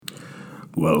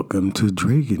Welcome to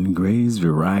Draegon Gray's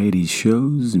Variety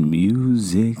Shows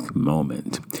Music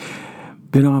Moment.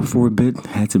 Been off for a bit,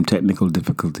 had some technical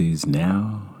difficulties.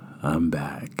 Now I'm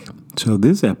back. So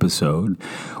this episode,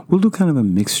 we'll do kind of a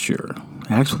mixture.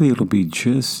 Actually, it'll be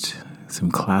just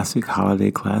some classic holiday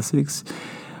classics,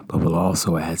 but we'll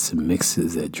also add some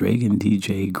mixes that Draegon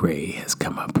DJ Gray has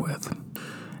come up with.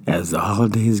 As the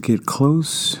holidays get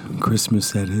close,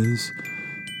 Christmas that is,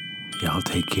 y'all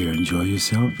take care, enjoy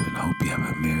yourself, and hope you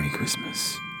have a Merry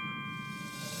Christmas.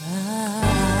 I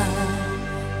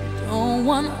don't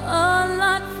want a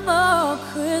lot for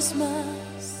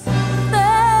Christmas.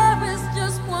 There is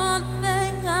just one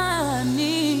thing I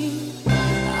need.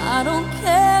 I don't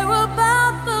care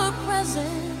about the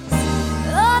presents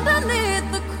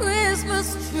underneath the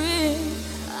Christmas tree.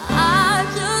 I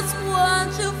just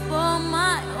want you for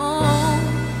my own,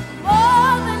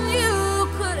 more than you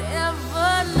could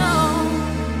ever know.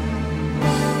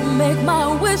 Make my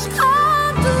wish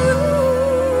come true.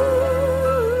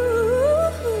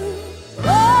 All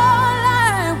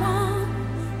I want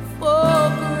for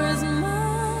Christmas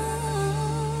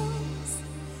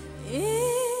is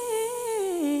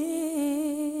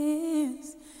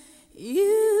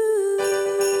you.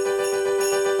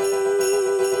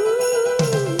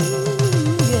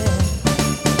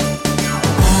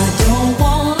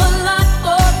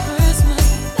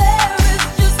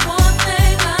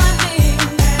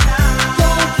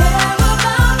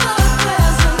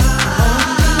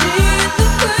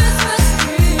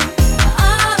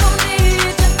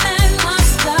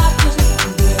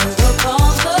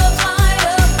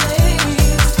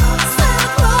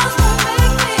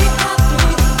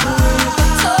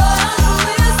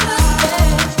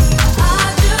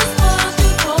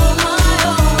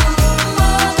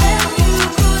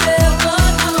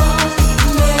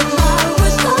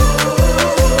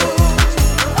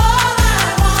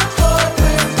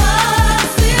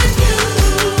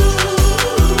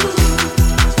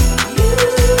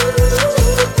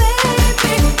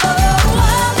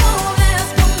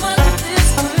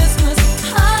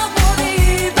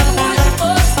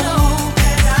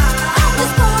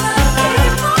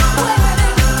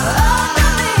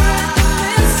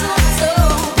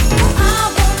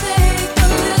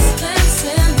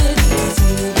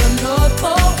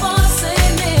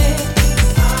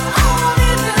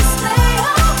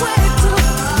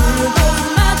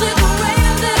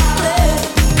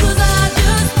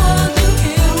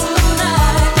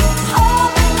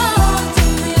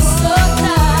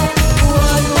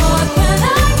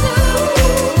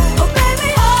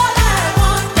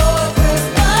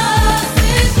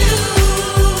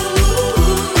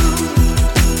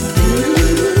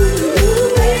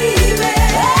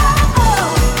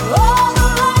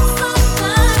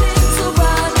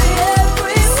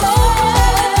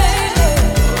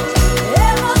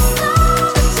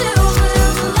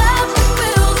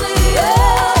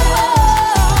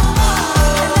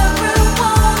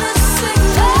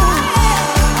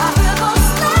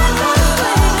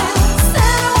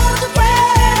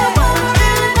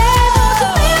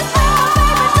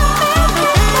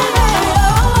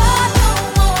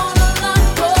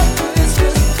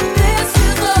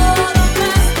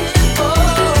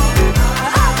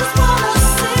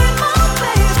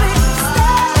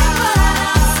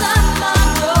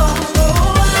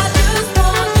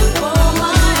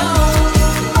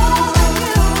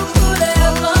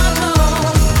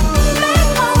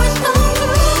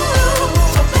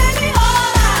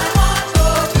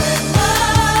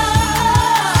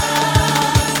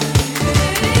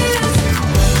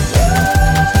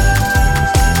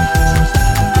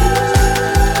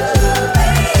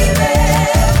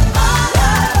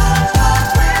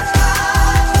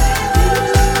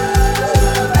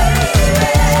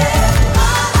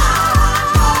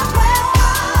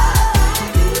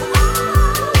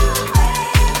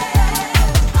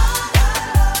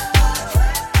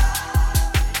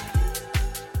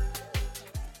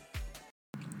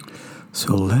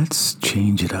 So let's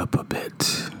change it up a bit.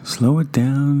 Slow it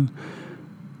down,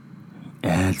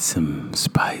 add some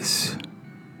spice.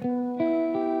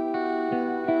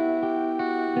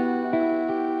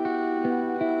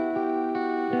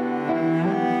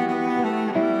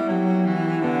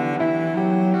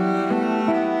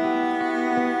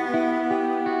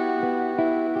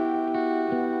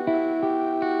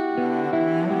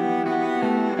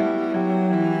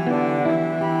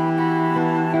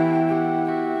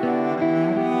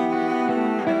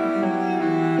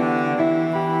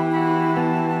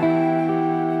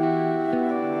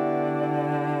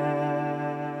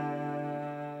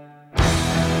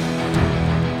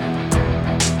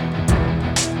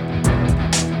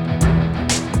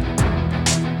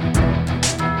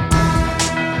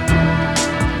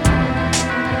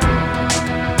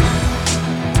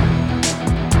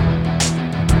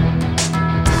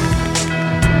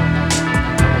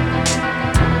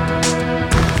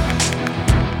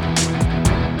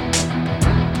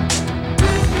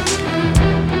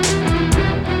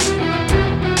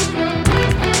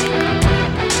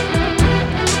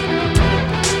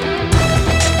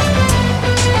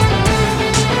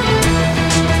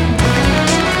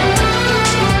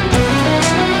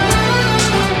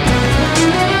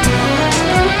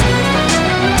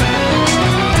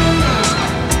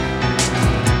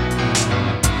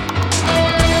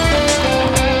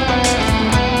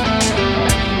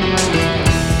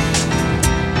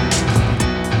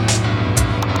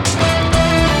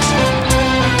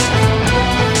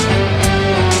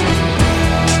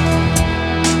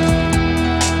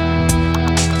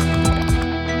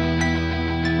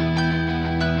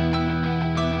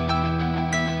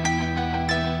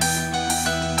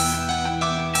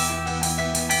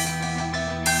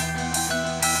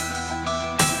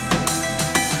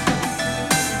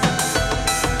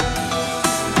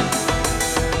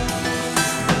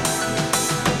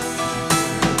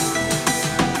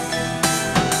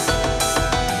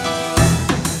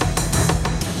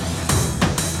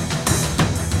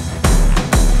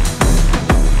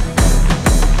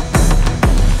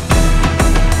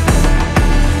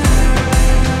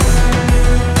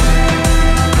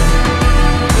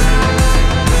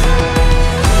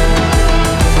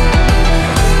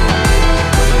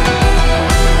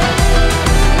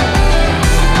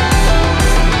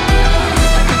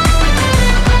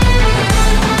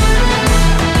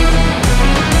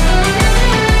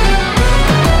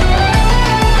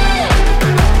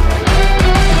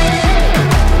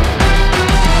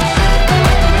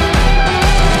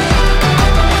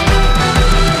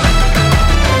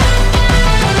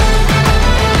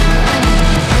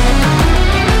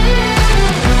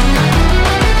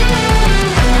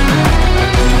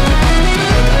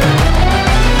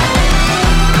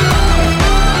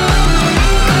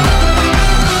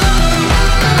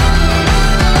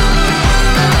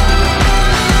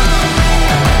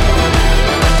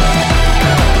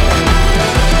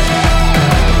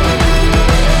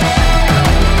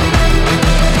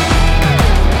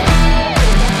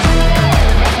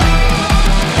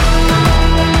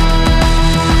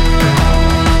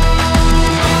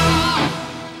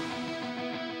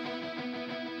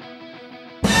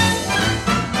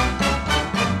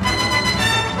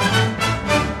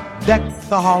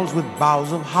 the halls with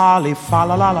boughs of holly. Fa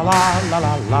la la la la la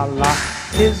la la la.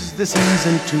 'Tis the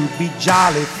season to be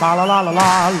jolly. Fa la la la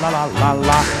la la la la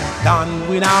la. Don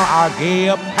we now our gay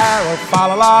apparel. Fa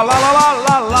la la la la la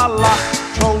la la la.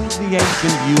 Troll the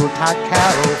ancient Yuletide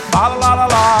carol. Fa la la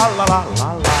la la la la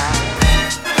la.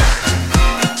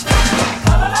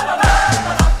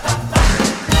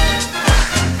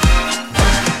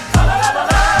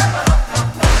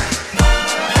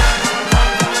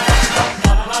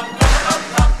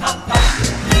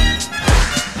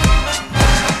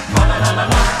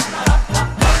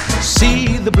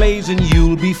 See the blazing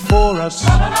Yule before us.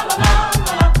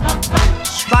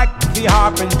 Strike the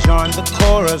harp and join the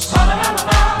chorus.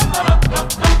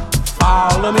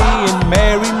 Follow me in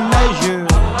merry measure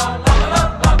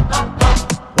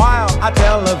while I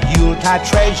tell of Yuletide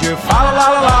treasure. Fa la la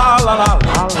la la la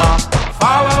la la.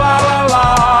 Fa la la la la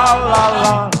la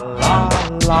la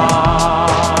la.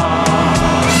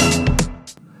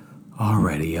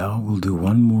 Alrighty, y'all. We'll do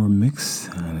one more mix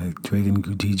that Draegon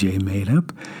DJ made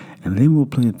up, and then we'll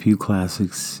play a few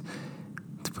classics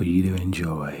for you to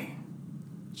enjoy.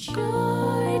 Joy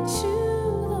to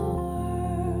the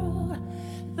world,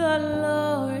 the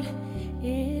Lord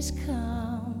is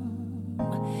come.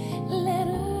 Let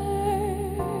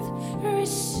earth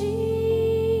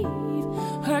receive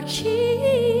her King.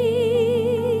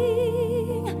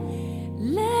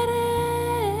 Let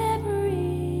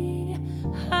every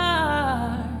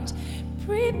heart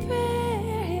prepare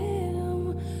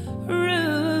him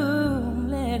room.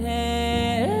 Let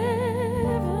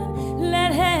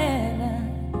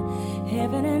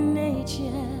heaven and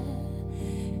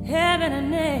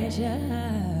nature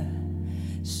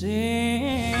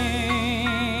sing.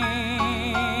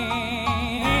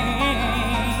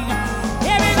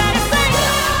 Everybody sing.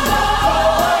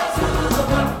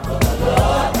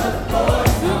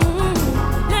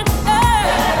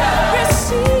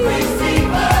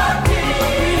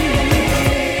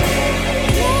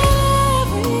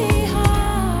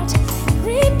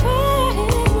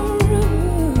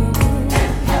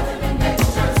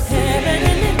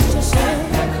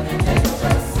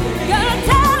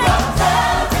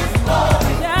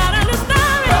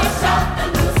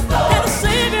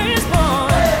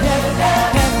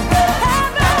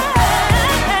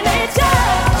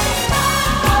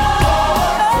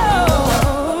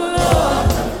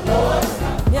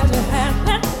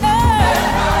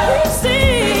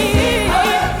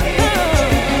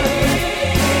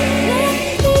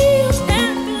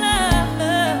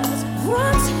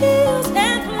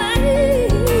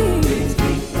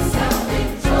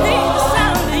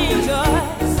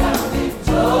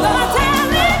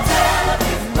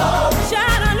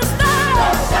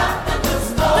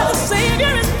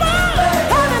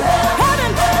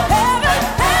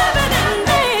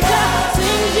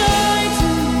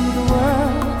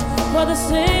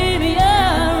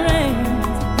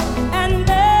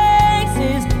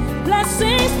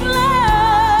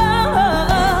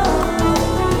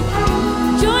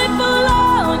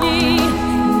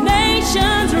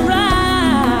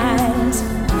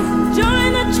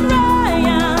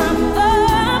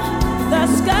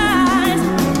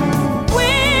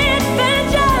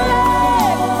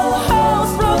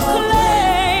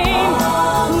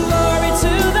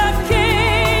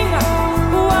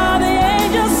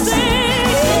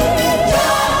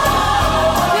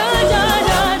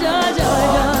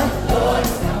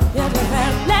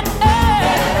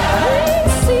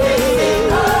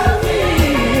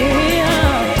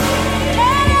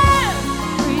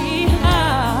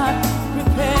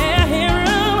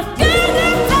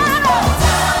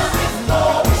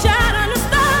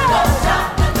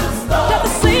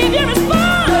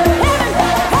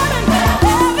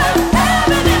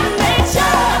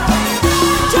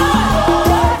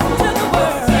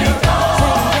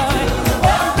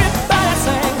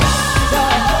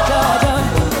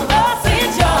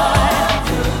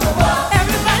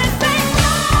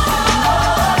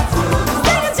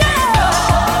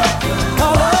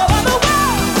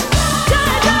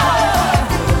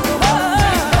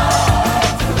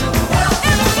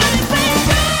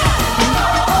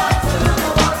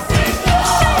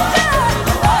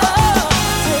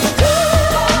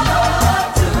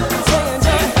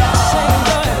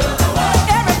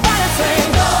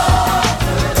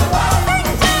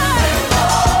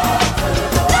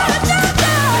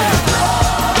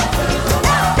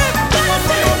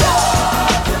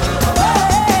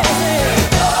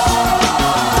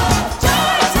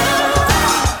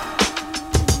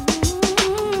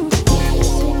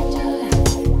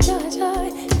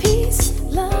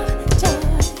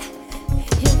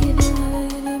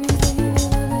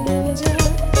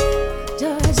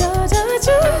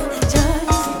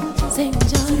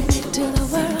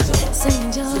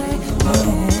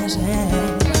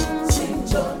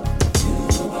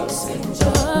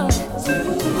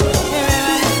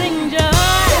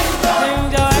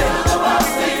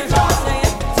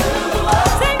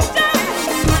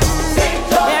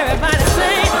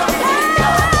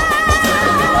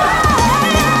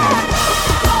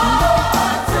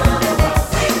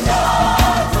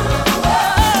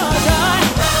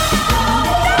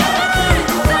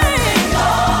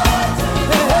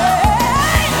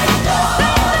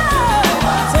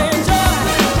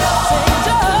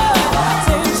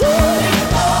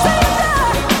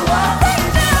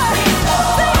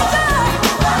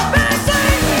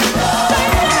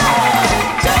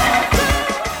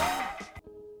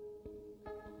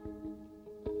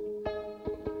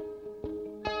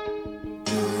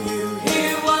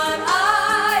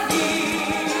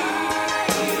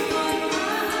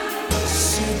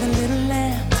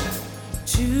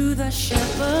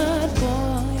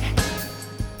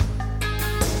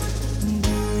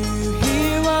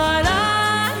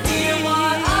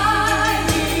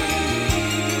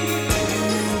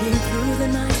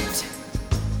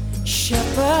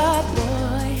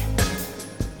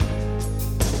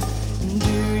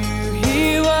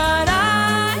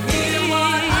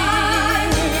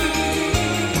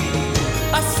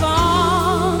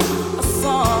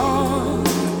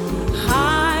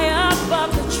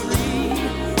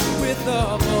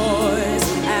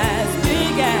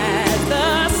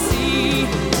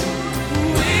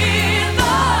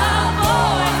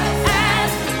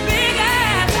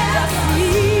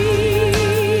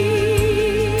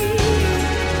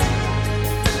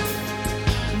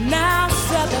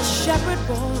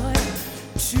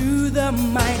 to the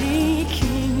mighty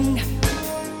King.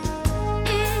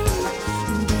 Do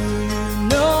you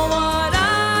know what I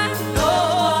know?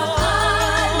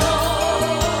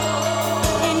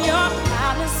 In your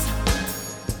palace,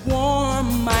 warm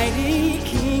mighty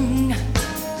King.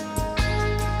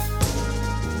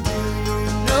 Do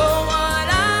you know what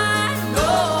I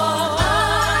know?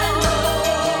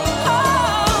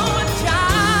 Oh,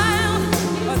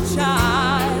 a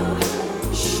child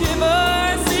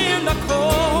shivers in the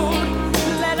cold.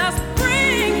 Let us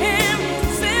bring him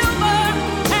silver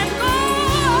and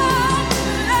gold.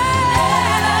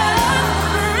 Let us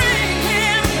bring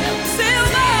him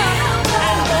silver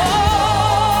and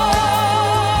gold.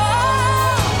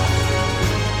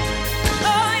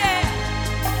 Oh yeah.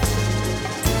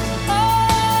 Oh,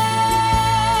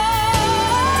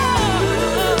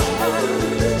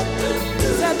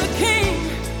 said the King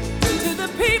to the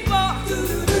people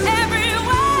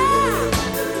everywhere.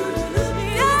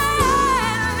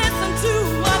 Yeah, listen to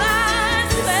what I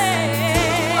say.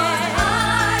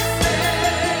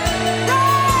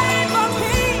 Pray for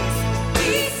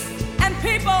peace, and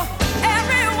people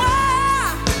everywhere.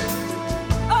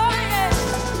 Oh yeah,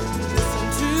 listen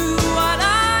to what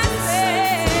I say.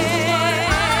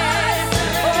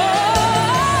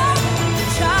 Oh,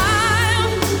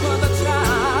 for the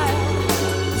child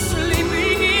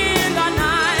sleeping in the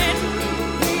night,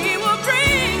 he will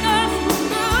bring us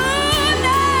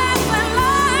goodness and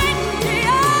light.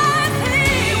 Yes, he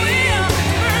will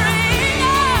bring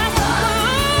us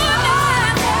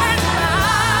goodness and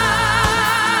light.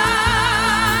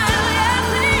 Yes,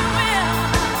 he will.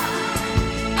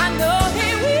 I know he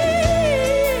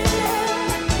will.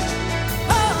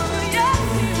 Oh, yes,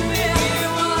 he will.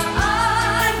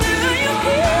 Do you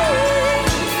hear?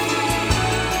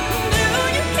 Do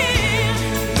you hear?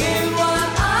 What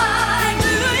I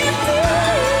do you hear?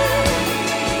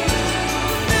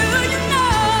 Do you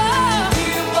know?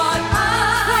 What I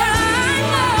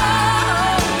know?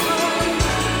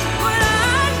 What I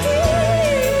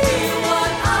hear?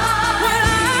 What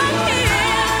I hear?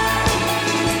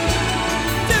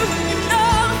 Do you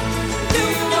know? Do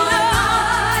you know?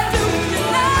 Do you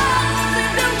know?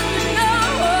 Do you know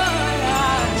what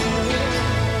I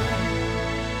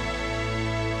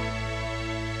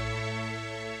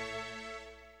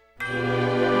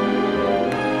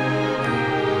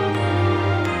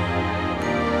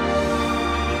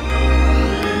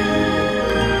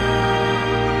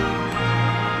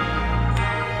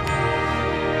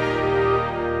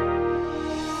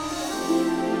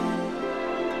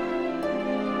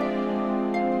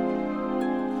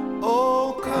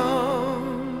Oh,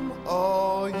 come,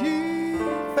 all ye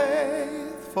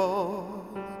faithful,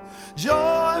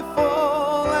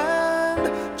 joyful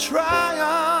and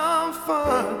triumphant.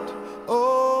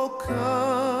 Oh,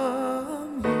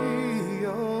 come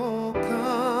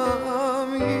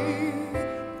ye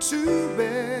to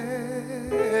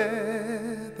Bethlehem.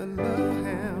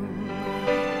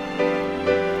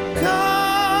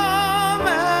 Come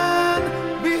and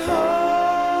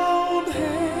behold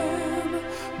him,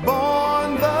 born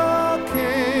the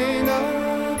King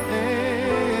of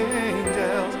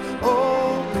angels.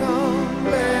 Oh, come,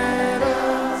 let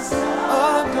us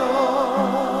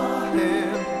adore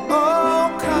him.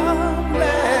 Oh, come,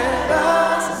 let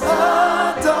us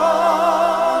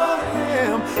adore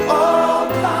him. Oh,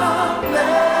 come.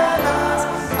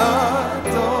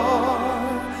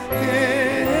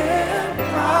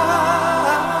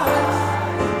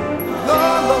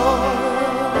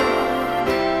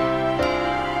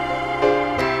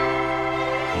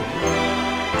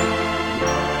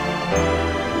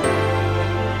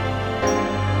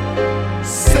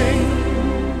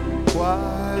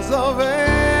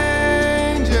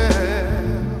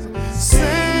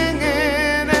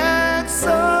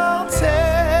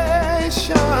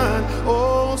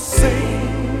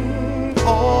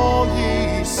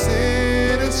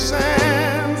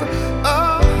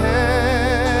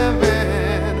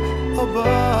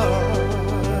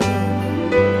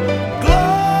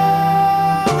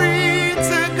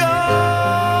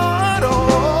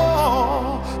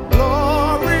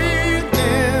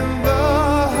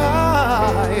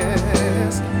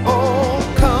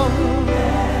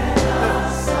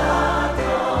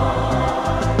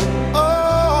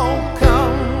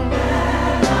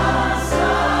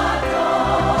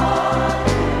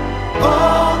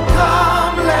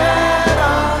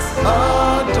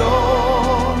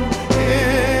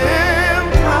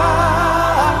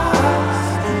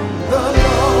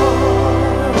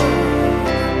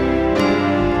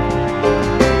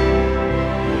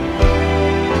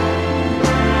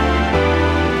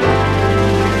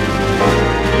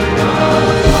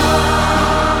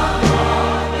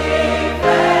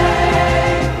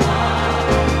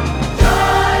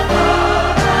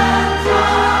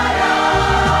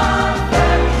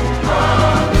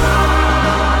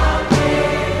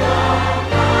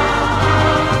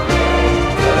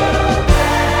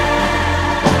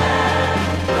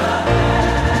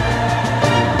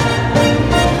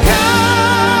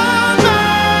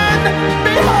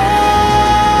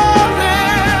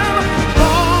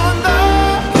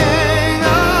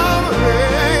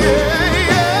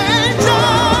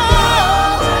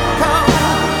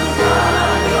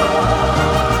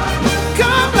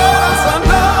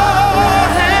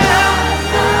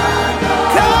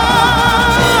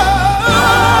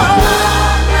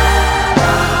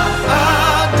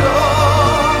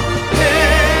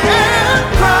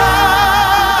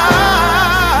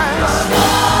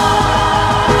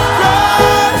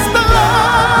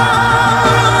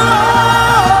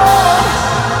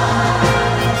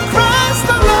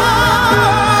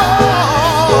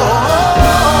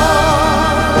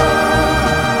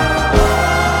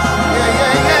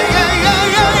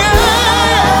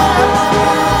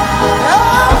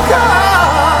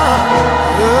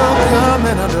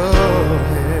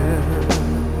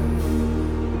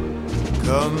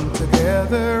 come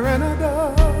together and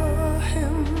adore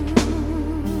him.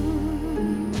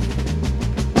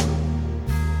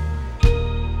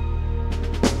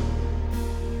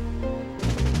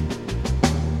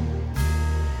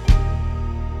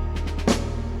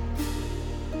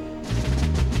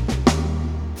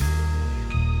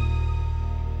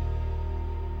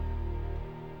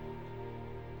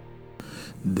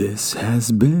 This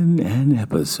has been an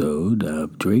episode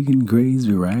of Draegon Gray's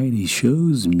Variety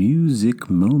Show's Music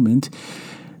Moment.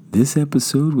 This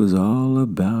episode was all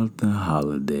about the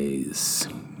holidays.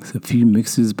 It's a few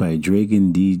mixes by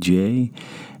Draegon DJ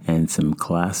and some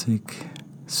classic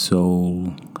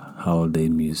soul holiday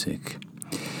music.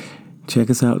 Check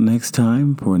us out next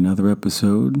time for another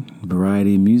episode.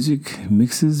 Variety music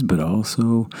mixes, but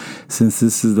also, since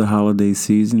this is the holiday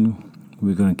season,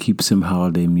 we're going to keep some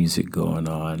holiday music going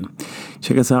on.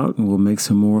 Check us out and we'll make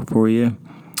some more for you.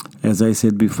 As I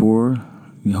said before,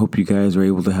 we hope you guys are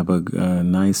able to have a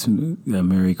nice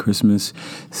Merry Christmas.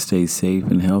 Stay safe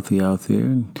and healthy out there.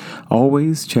 And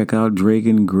always check out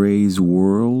Draegon Gray's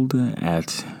World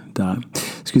at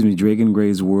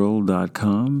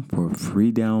DraegonGraysWorld.com for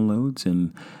free downloads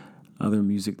and other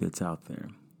music that's out there.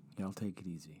 Y'all take it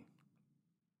easy.